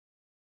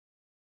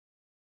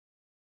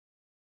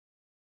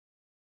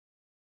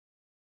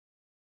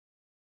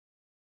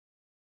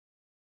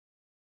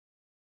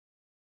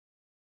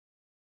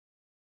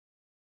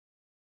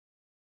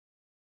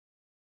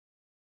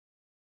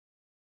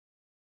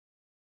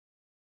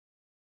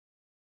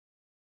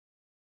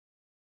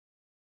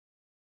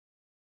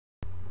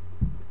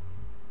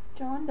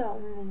John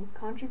Dalton and his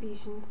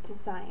contributions to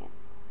science.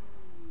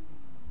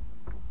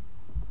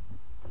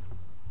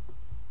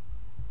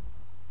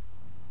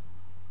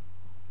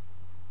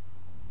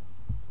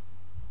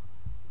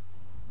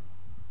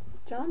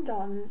 John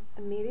Dalton,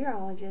 a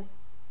meteorologist,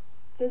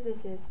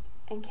 physicist,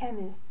 and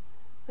chemist,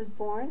 was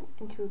born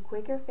into a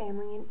Quaker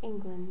family in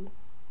England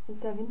in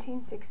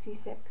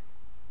 1766.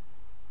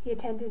 He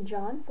attended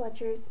John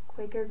Fletcher's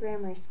Quaker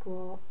Grammar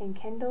School in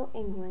Kendal,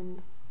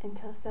 England,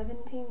 until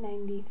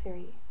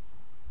 1793.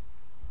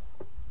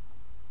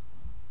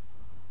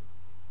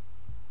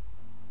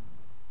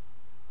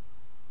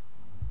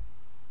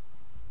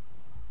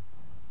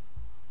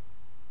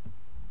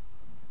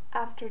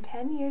 After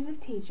 10 years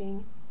of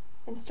teaching,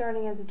 and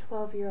starting as a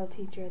 12-year-old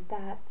teacher at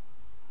that,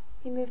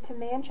 he moved to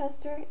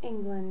Manchester,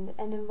 England,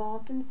 and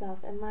involved himself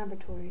in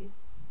laboratories.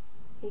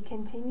 He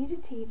continued to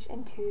teach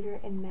and tutor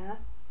in math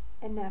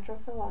and natural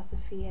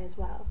philosophy as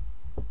well.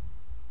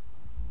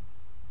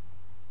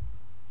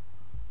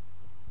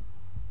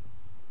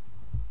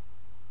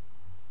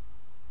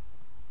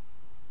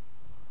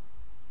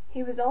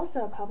 He was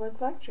also a public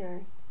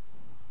lecturer.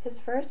 His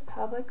first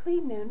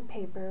publicly known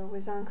paper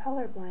was on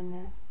color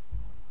blindness.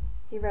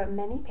 He wrote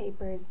many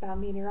papers about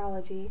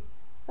meteorology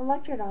and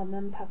lectured on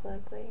them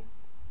publicly.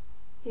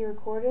 He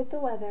recorded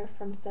the weather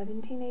from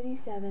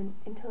 1787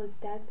 until his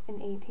death in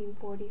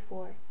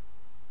 1844.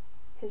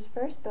 His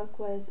first book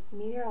was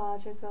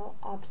Meteorological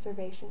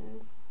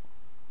Observations.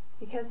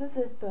 Because of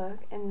this book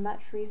and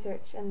much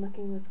research and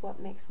looking with what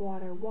makes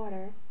water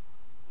water,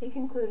 he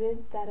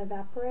concluded that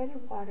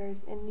evaporated water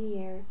is in the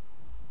air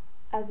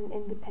as an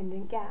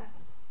independent gas.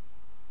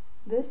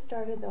 This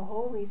started the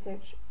whole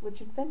research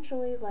which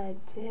eventually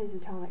led to his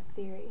atomic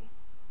theory.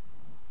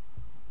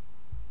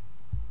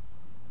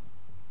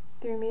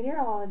 Through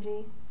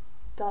meteorology,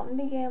 Dalton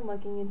began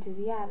looking into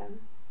the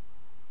atom.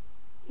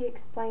 He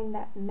explained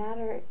that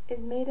matter is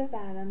made of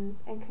atoms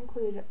and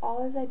concluded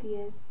all his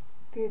ideas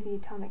through the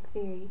atomic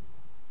theory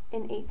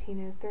in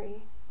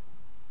 1803.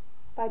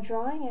 By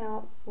drawing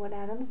out what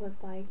atoms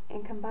looked like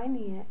and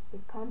combining it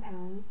with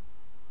compounds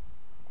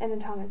and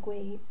atomic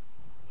weights,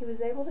 he was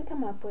able to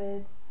come up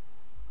with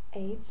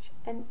H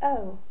and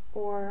O,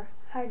 or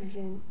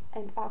hydrogen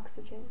and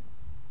oxygen.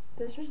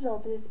 This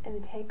resulted in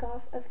the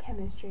takeoff of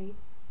chemistry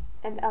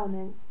and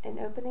elements and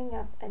opening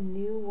up a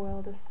new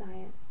world of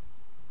science.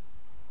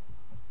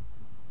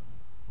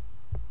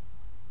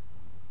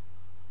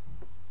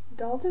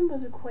 Dalton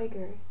was a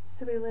Quaker,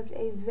 so he lived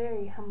a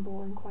very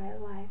humble and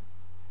quiet life,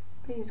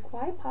 but he was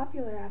quite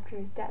popular after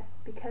his death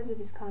because of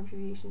his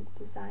contributions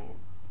to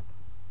science.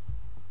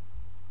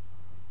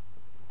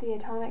 The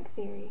atomic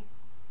theory.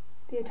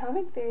 The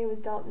atomic theory was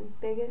Dalton's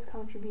biggest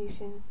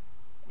contribution.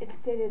 It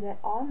stated that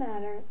all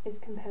matter is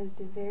composed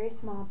of very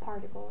small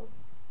particles,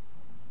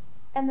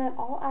 and that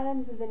all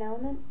atoms of an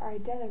element are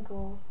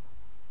identical,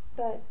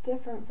 but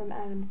different from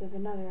atoms of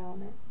another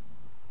element.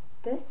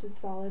 This was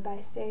followed by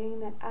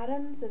stating that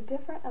atoms of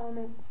different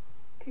elements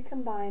could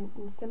combine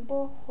in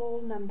simple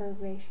whole number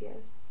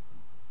ratios.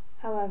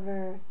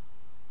 However,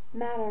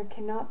 matter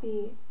cannot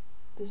be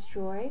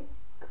destroyed,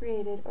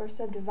 created, or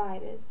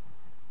subdivided,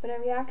 but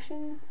in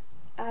reaction,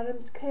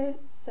 atoms could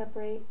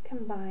separate,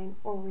 combine,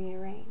 or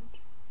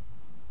rearrange.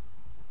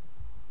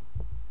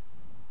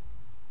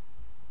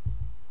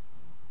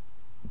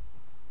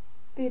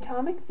 The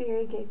atomic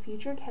theory gave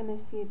future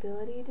chemists the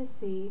ability to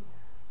see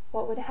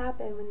what would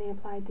happen when they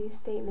applied these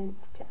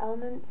statements to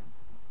elements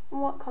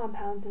and what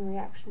compounds and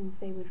reactions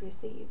they would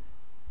receive.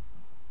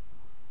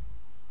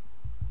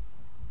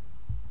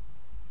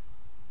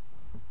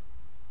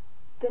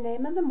 The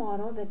name of the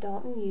model that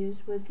Dalton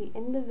used was the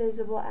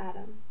indivisible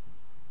atom.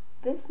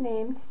 This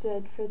name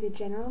stood for the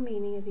general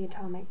meaning of the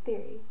atomic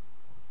theory.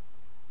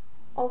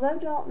 Although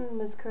Dalton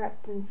was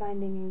correct in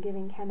finding and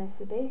giving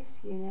chemists a base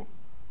unit,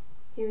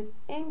 he was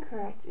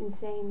incorrect in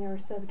saying there were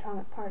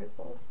subatomic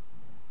particles.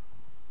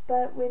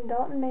 But when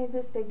Dalton made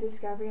this big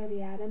discovery of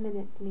the atom and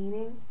its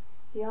meaning,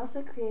 he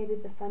also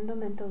created the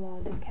fundamental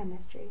laws of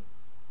chemistry.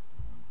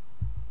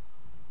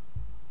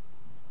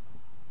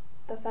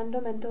 The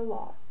fundamental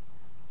laws.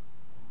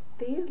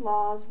 These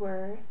laws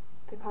were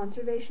the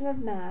conservation of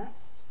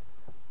mass,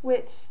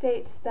 which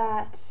states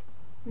that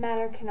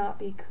matter cannot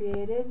be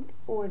created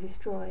or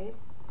destroyed.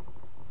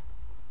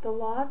 The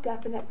law of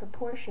definite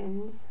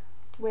proportions,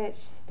 which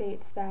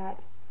states that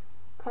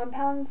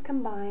compounds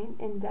combine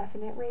in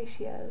definite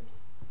ratios.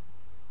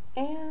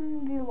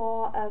 And the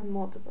law of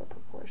multiple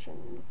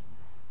proportions,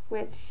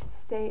 which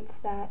states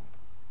that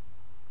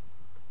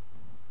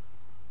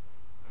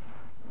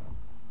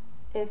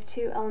if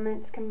two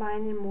elements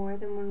combine in more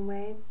than one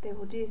way, they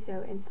will do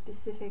so in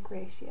specific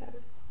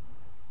ratios.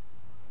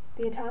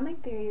 The atomic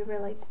theory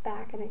relates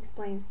back and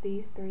explains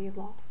these three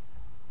laws.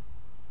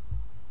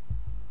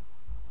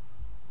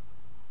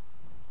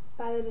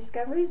 By the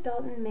discoveries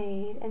Dalton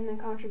made and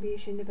the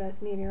contribution to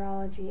both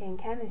meteorology and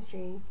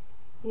chemistry,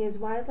 he is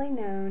widely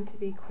known to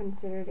be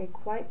considered a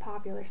quite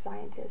popular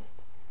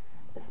scientist,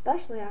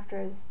 especially after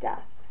his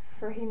death,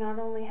 for he not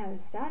only had a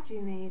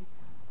statue made,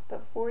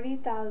 but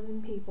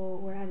 40,000 people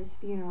were at his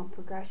funeral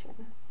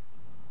procession.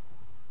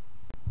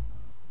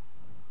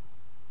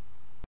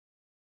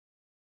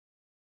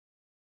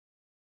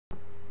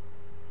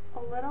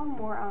 little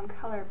more on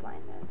color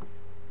blindness.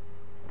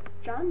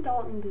 John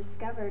Dalton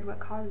discovered what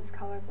causes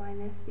color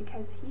blindness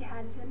because he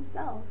had it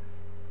himself.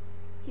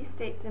 He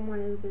states in one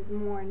of his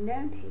more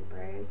known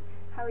papers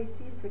how he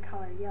sees the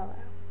color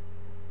yellow.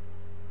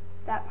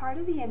 That part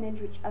of the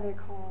image which others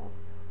call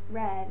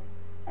red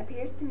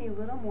appears to me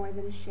little more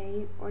than a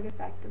shade or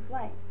defect of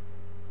light.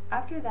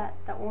 After that,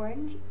 the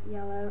orange,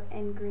 yellow,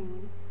 and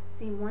green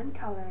seem one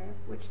color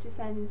which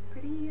descends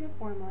pretty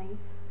uniformly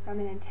from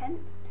an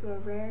intense to a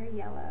rare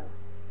yellow,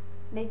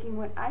 making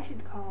what I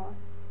should call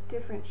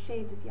different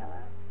shades of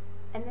yellow.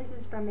 And this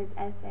is from his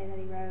essay that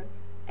he wrote,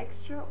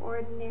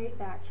 Extraordinary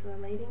Facts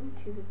Relating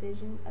to the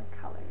Vision of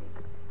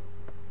Colors.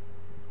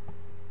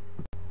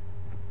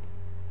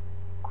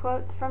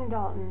 Quotes from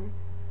Dalton.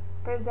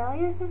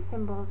 Berzelius's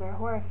symbols are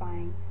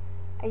horrifying.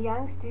 A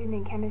young student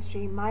in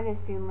chemistry might as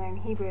soon learn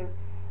Hebrew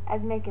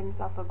as make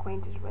himself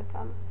acquainted with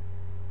them.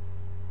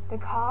 The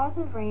cause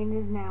of rain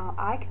is now,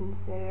 I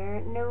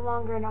consider, no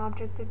longer an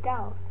object of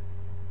doubt.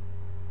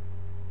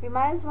 We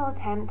might as well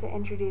attempt to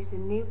introduce a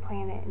new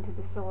planet into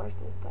the solar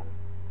system,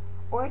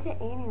 or to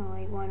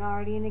annihilate one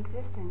already in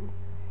existence,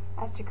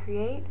 as to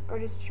create or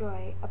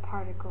destroy a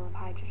particle of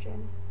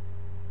hydrogen.